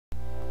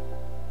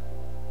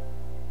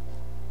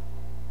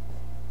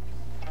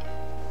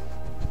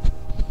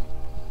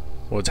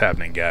What's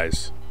happening,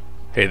 guys?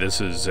 Hey,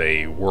 this is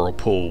a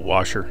Whirlpool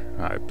washer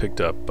I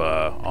picked up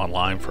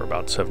online for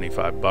about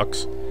 75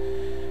 bucks.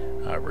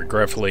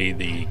 Regretfully,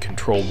 the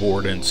control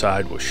board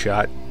inside was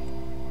shot.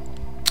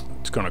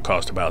 It's going to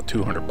cost about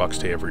 200 bucks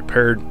to have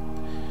repaired,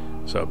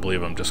 so I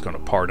believe I'm just going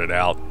to part it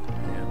out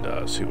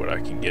and see what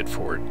I can get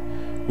for it.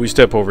 We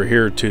step over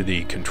here to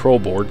the control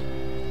board.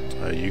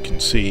 You can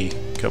see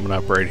coming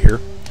up right here,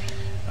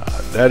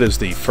 that is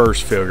the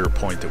first failure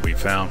point that we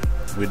found.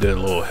 We did a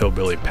little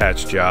hillbilly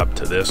patch job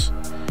to this,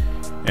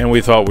 and we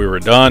thought we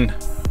were done,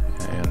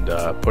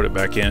 and put it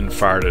back in,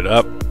 fired it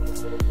up,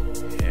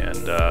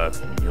 and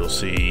you'll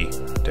see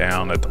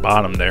down at the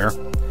bottom there,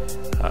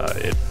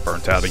 it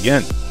burnt out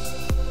again.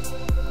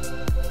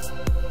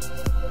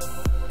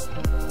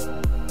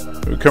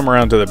 We come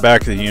around to the back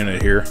of the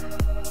unit here.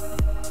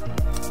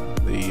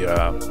 The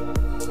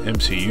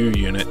MCU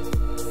unit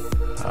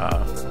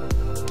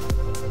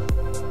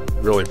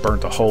really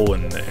burnt a hole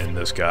in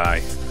this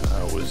guy.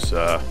 It's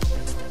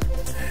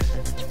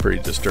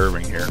pretty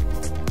disturbing here.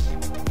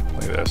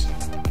 Look at this,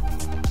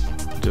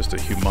 just a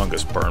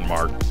humongous burn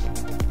mark.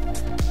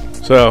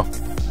 So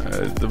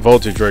the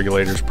voltage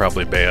regulator is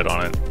probably bad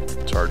on it.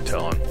 It's hard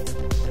telling,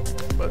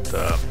 but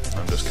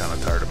I'm just kind of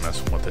tired of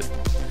messing with it.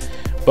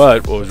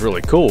 But what was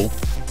really cool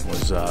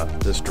was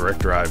this direct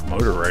drive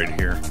motor right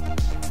here.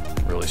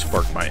 Really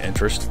sparked my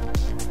interest.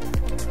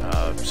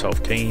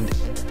 Self-caned,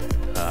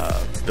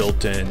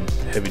 built-in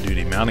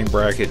heavy-duty mounting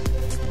bracket,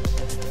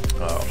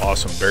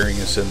 awesome bearing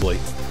assembly.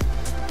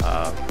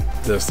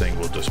 This thing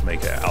will just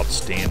make an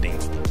outstanding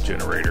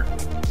generator.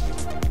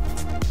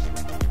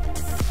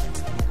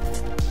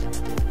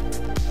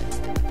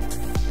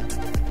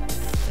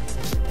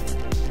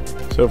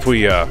 So if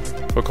we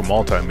hook a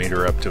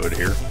multimeter up to it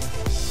here,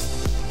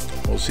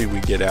 we'll see we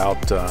get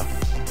out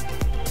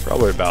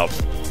probably about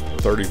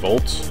 30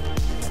 volts.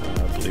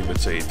 I believe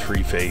it's a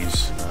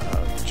three-phase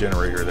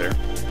generator there.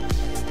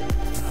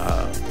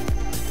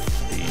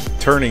 The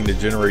turning to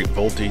generate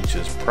voltage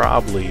is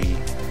probably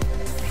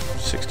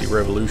 60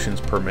 revolutions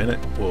per minute,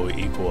 will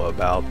equal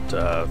about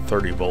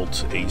 30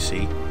 volts AC.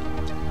 You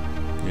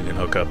can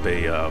hook up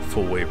a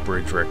full wave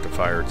bridge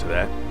rectifier to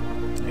that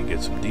and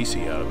get some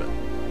DC out of it.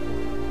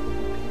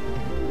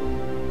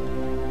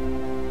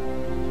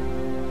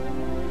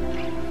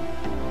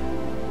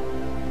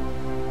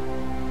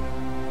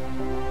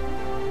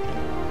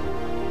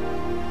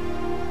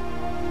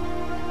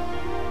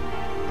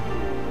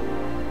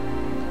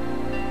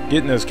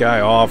 Getting this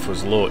guy off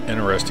was a little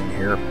interesting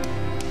here.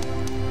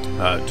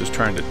 Just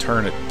trying to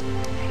turn it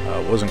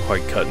wasn't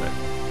quite cutting it.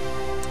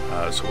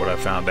 So what I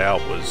found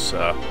out was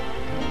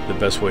the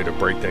best way to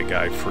break that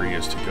guy free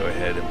is to go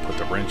ahead and put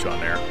the wrench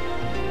on there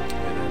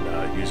and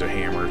then use a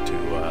hammer to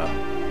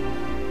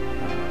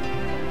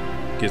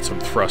get some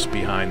thrust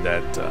behind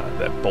that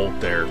bolt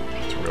there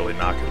to really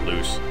knock it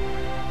loose.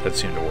 That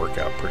seemed to work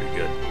out pretty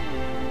good.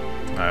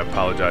 I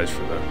apologize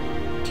for the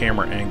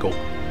camera angle.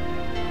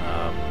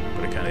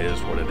 But it kind of is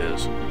what it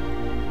is.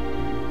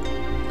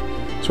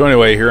 So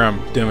anyway, here I'm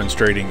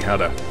demonstrating how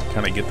to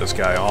kind of get this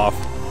guy off.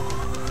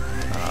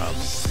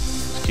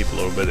 Just keep a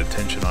little bit of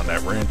tension on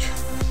that wrench,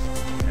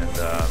 and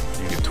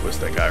you can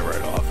twist that guy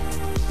right off.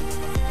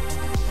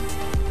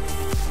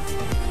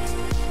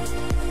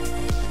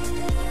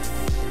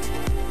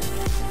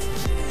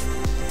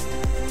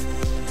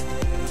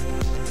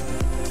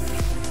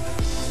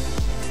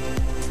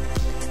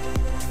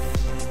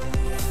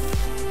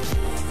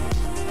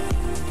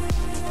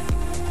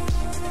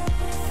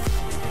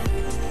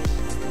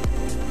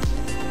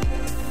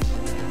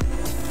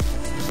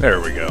 There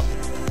we go.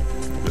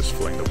 Just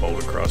fling the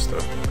bolt across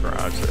the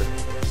garage there.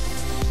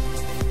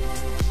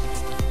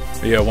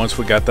 But yeah, once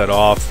we got that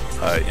off,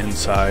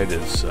 inside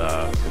is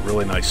a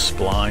really nice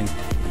spline.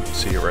 You can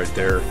see it right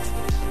there.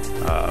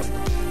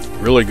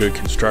 Really good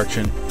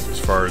construction as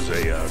far as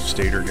a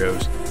stator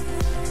goes.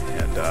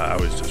 And I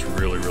was just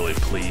really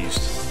pleased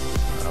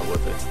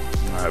with it.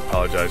 I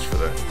apologize for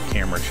the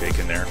camera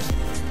shaking there.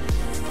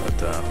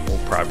 But we'll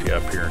prop you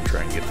up here and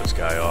try and get this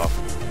guy off.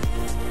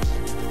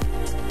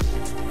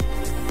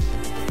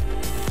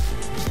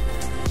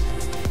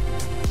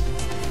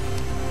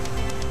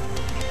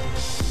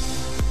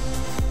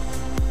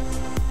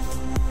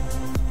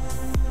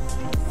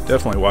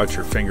 Definitely watch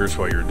your fingers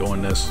while you're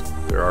doing this.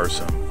 There are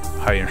some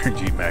high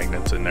energy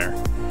magnets in there.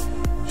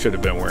 Should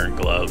have been wearing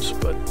gloves,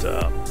 but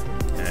know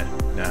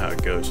how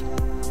it goes.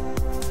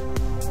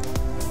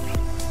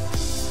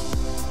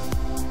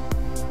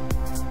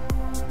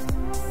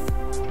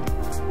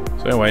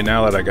 So anyway,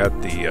 now that I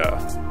got the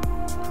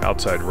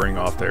outside ring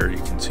off there, you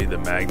can see the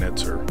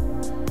magnets are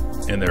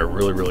in there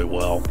really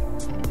well.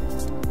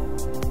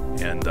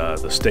 And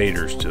the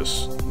stator's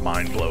just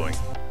mind-blowing.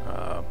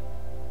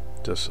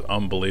 Just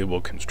unbelievable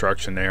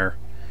construction there.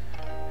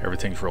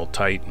 Everything's real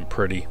tight and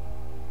pretty,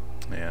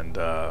 and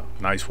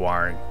nice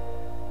wiring.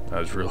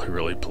 I was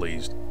really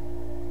pleased.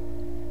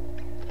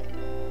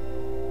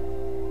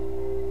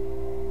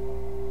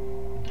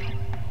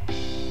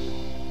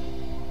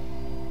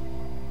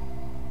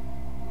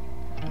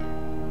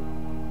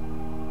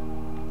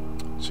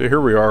 So So here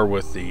we are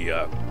with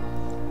the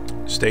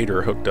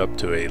stator hooked up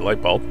to a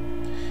light bulb,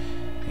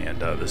 and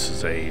this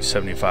is a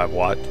 75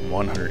 watt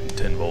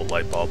 110 volt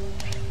light bulb,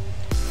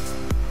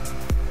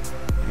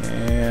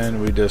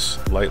 and we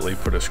just lightly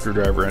put a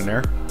screwdriver in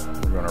there.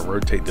 We're going to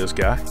rotate this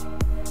guy,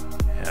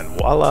 and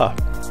voila,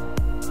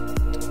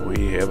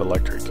 we have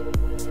electric.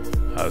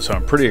 So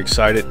I'm pretty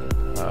excited,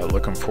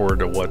 looking forward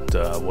to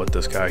what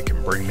this guy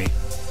can bring me.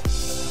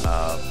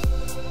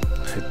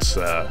 It's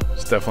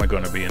definitely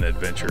going to be an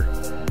adventure.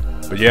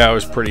 But yeah, I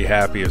was pretty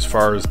happy. As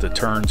far as the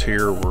turns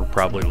here, we're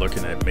probably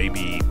looking at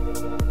maybe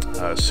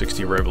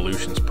 60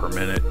 revolutions per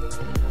minute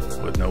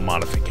with no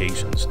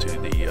modifications to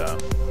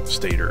the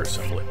stator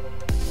assembly.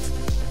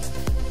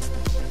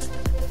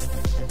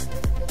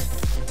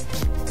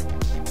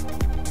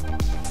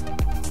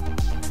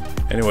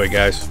 Anyway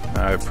guys,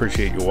 I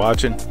appreciate you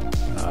watching,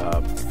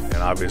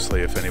 and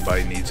obviously if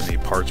anybody needs any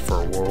parts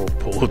for a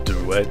Whirlpool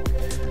Duet,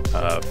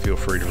 feel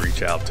free to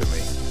reach out to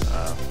me.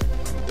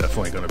 I'm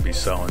definitely going to be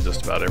selling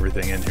just about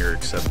everything in here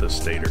except this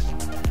stator.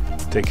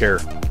 Take care.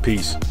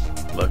 Peace.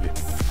 Love you.